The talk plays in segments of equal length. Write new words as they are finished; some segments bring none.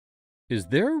Is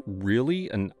there really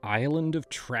an island of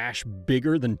trash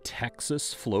bigger than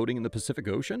Texas floating in the Pacific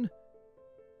Ocean?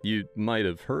 You might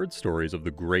have heard stories of the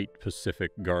Great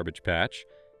Pacific Garbage Patch,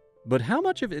 but how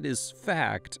much of it is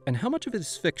fact and how much of it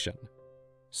is fiction?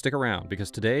 Stick around,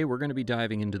 because today we're going to be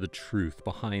diving into the truth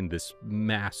behind this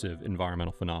massive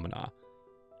environmental phenomena.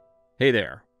 Hey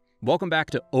there, welcome back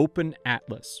to Open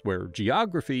Atlas, where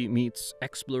geography meets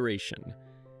exploration.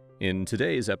 In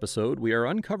today's episode, we are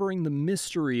uncovering the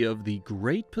mystery of the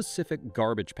Great Pacific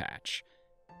Garbage Patch.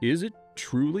 Is it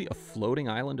truly a floating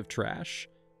island of trash?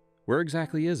 Where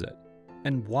exactly is it?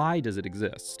 And why does it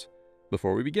exist?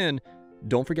 Before we begin,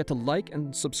 don't forget to like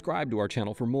and subscribe to our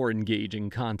channel for more engaging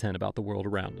content about the world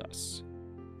around us.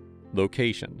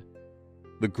 Location.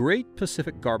 The Great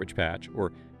Pacific Garbage Patch,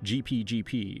 or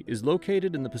GPGP, is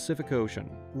located in the Pacific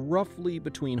Ocean, roughly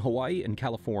between Hawaii and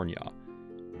California.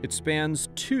 It spans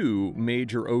two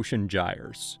major ocean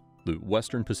gyres, the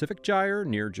Western Pacific Gyre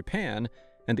near Japan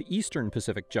and the Eastern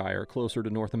Pacific Gyre closer to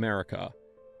North America.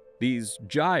 These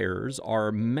gyres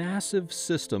are massive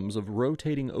systems of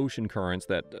rotating ocean currents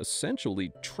that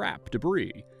essentially trap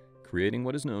debris, creating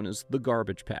what is known as the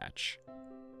garbage patch.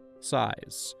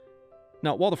 Size.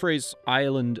 Now, while the phrase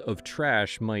island of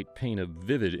trash might paint a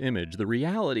vivid image, the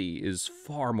reality is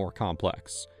far more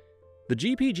complex. The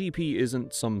GPGP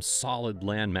isn't some solid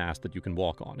landmass that you can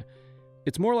walk on.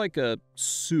 It's more like a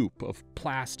soup of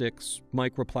plastics,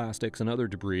 microplastics, and other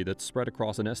debris that's spread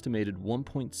across an estimated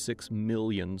 1.6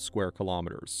 million square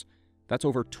kilometers. That's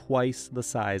over twice the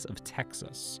size of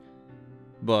Texas.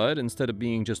 But instead of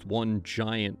being just one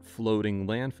giant floating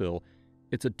landfill,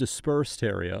 it's a dispersed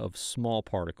area of small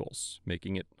particles,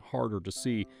 making it harder to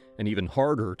see and even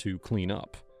harder to clean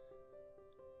up.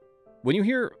 When you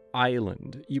hear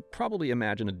island, you probably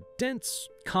imagine a dense,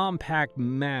 compact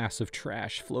mass of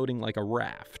trash floating like a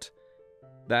raft.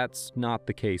 That's not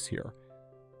the case here.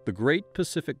 The Great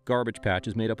Pacific Garbage Patch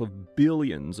is made up of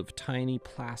billions of tiny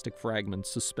plastic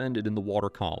fragments suspended in the water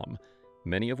column,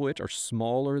 many of which are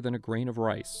smaller than a grain of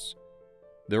rice.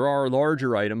 There are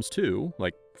larger items too,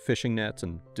 like fishing nets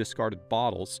and discarded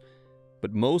bottles,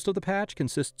 but most of the patch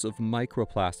consists of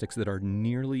microplastics that are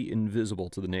nearly invisible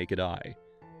to the naked eye.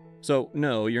 So,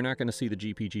 no, you're not going to see the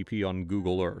GPGP on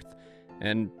Google Earth.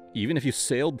 And even if you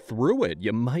sailed through it,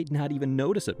 you might not even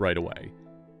notice it right away.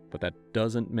 But that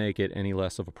doesn't make it any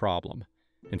less of a problem.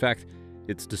 In fact,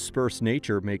 its dispersed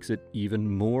nature makes it even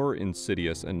more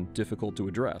insidious and difficult to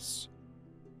address.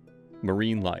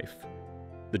 Marine life.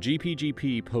 The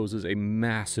GPGP poses a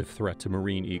massive threat to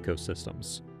marine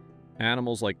ecosystems.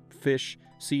 Animals like fish,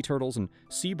 sea turtles, and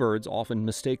seabirds often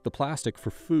mistake the plastic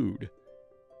for food.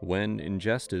 When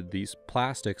ingested, these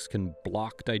plastics can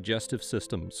block digestive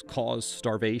systems, cause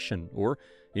starvation, or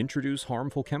introduce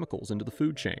harmful chemicals into the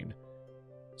food chain.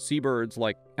 Seabirds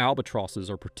like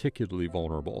albatrosses are particularly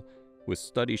vulnerable, with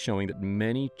studies showing that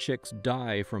many chicks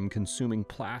die from consuming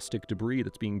plastic debris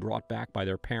that's being brought back by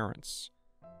their parents.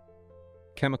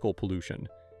 Chemical pollution.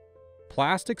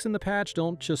 Plastics in the patch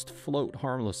don't just float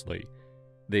harmlessly.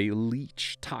 They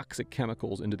leach toxic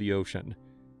chemicals into the ocean.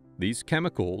 These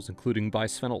chemicals, including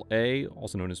bisphenol A,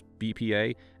 also known as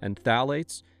BPA, and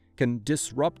phthalates, can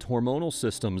disrupt hormonal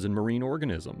systems in marine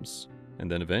organisms, and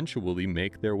then eventually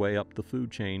make their way up the food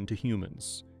chain to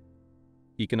humans.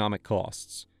 Economic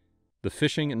costs. The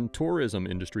fishing and tourism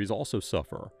industries also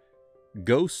suffer.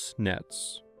 Ghost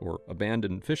nets, or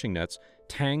abandoned fishing nets,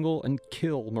 tangle and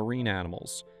kill marine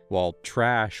animals, while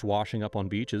trash washing up on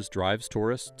beaches drives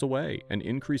tourists away and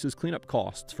increases cleanup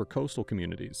costs for coastal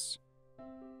communities.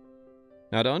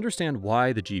 Now, to understand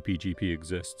why the GPGP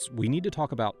exists, we need to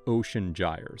talk about ocean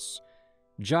gyres.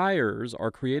 Gyres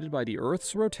are created by the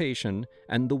Earth's rotation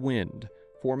and the wind,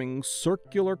 forming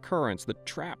circular currents that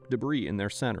trap debris in their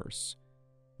centers.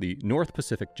 The North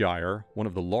Pacific Gyre, one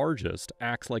of the largest,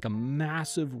 acts like a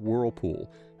massive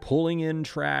whirlpool, pulling in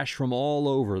trash from all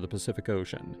over the Pacific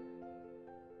Ocean.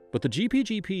 But the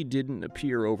GPGP didn't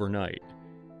appear overnight.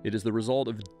 It is the result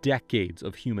of decades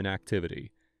of human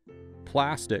activity.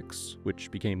 Plastics,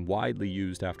 which became widely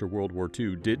used after World War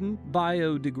II, didn't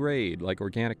biodegrade like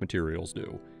organic materials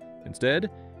do.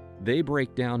 Instead, they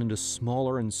break down into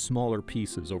smaller and smaller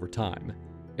pieces over time.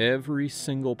 Every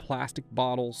single plastic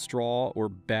bottle, straw, or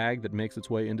bag that makes its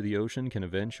way into the ocean can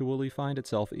eventually find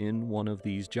itself in one of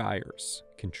these gyres,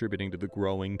 contributing to the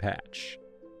growing patch.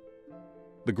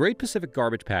 The Great Pacific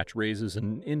Garbage Patch raises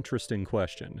an interesting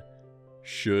question.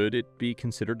 Should it be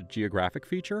considered a geographic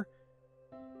feature?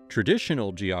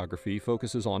 Traditional geography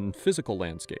focuses on physical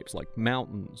landscapes like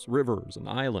mountains, rivers, and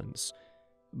islands.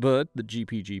 But the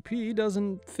GPGP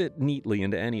doesn't fit neatly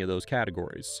into any of those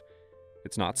categories.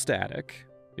 It's not static.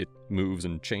 It moves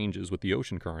and changes with the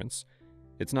ocean currents.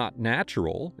 It's not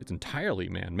natural, it's entirely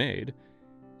man-made,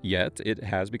 yet it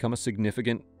has become a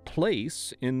significant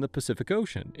place in the Pacific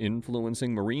Ocean,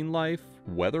 influencing marine life,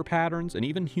 weather patterns, and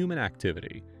even human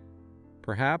activity.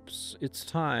 Perhaps it's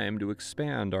time to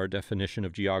expand our definition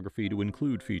of geography to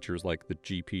include features like the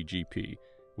GPGP,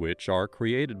 which are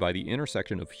created by the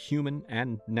intersection of human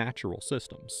and natural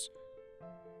systems.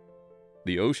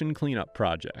 The Ocean Cleanup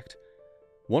Project.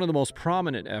 One of the most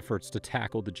prominent efforts to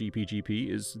tackle the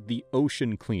GPGP is the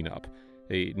Ocean Cleanup,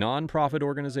 a non-profit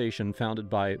organization founded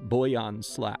by Boyan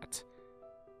Slat.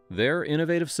 Their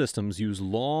innovative systems use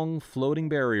long, floating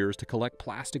barriers to collect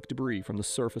plastic debris from the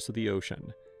surface of the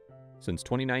ocean. Since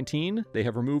 2019, they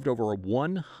have removed over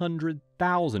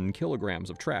 100,000 kilograms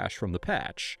of trash from the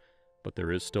patch, but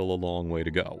there is still a long way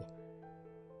to go.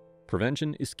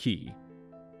 Prevention is key.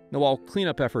 Now, while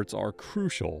cleanup efforts are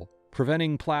crucial,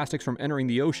 preventing plastics from entering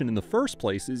the ocean in the first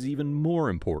place is even more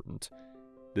important.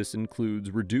 This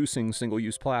includes reducing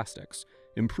single-use plastics,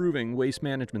 improving waste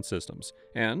management systems,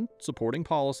 and supporting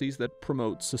policies that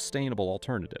promote sustainable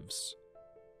alternatives.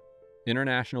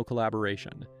 International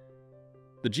collaboration.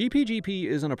 The GPGP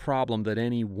isn't a problem that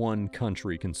any one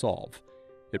country can solve.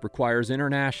 It requires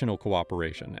international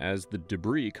cooperation, as the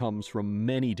debris comes from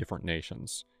many different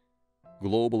nations.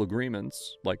 Global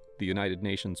agreements, like the United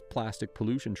Nations Plastic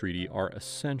Pollution Treaty, are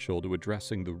essential to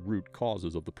addressing the root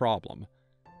causes of the problem.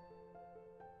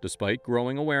 Despite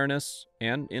growing awareness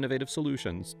and innovative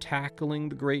solutions, tackling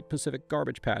the Great Pacific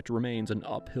Garbage Patch remains an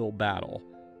uphill battle.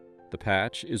 The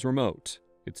patch is remote,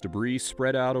 its debris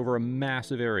spread out over a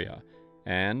massive area,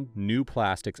 and new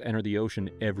plastics enter the ocean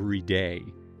every day.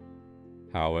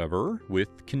 However,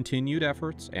 with continued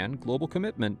efforts and global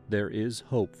commitment, there is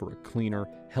hope for a cleaner,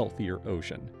 healthier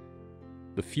ocean.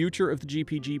 The future of the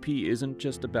GPGP isn't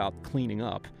just about cleaning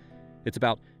up, it's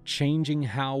about changing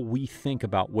how we think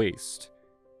about waste.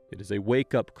 It is a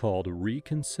wake-up call to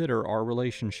reconsider our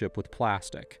relationship with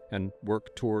plastic and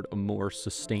work toward a more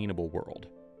sustainable world.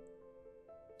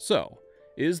 So,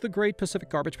 is the Great Pacific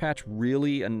Garbage Patch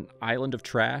really an island of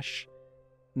trash?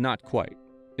 Not quite.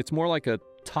 It's more like a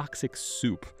toxic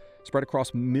soup spread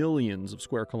across millions of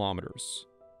square kilometers.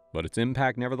 But its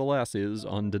impact, nevertheless, is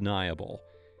undeniable.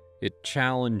 It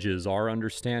challenges our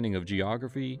understanding of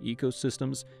geography,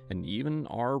 ecosystems, and even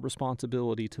our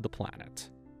responsibility to the planet.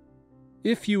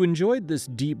 If you enjoyed this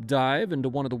deep dive into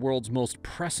one of the world's most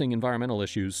pressing environmental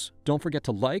issues, don't forget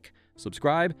to like,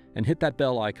 subscribe, and hit that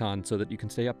bell icon so that you can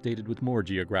stay updated with more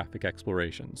geographic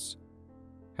explorations.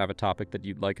 Have a topic that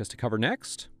you'd like us to cover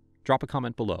next? Drop a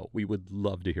comment below. We would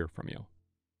love to hear from you.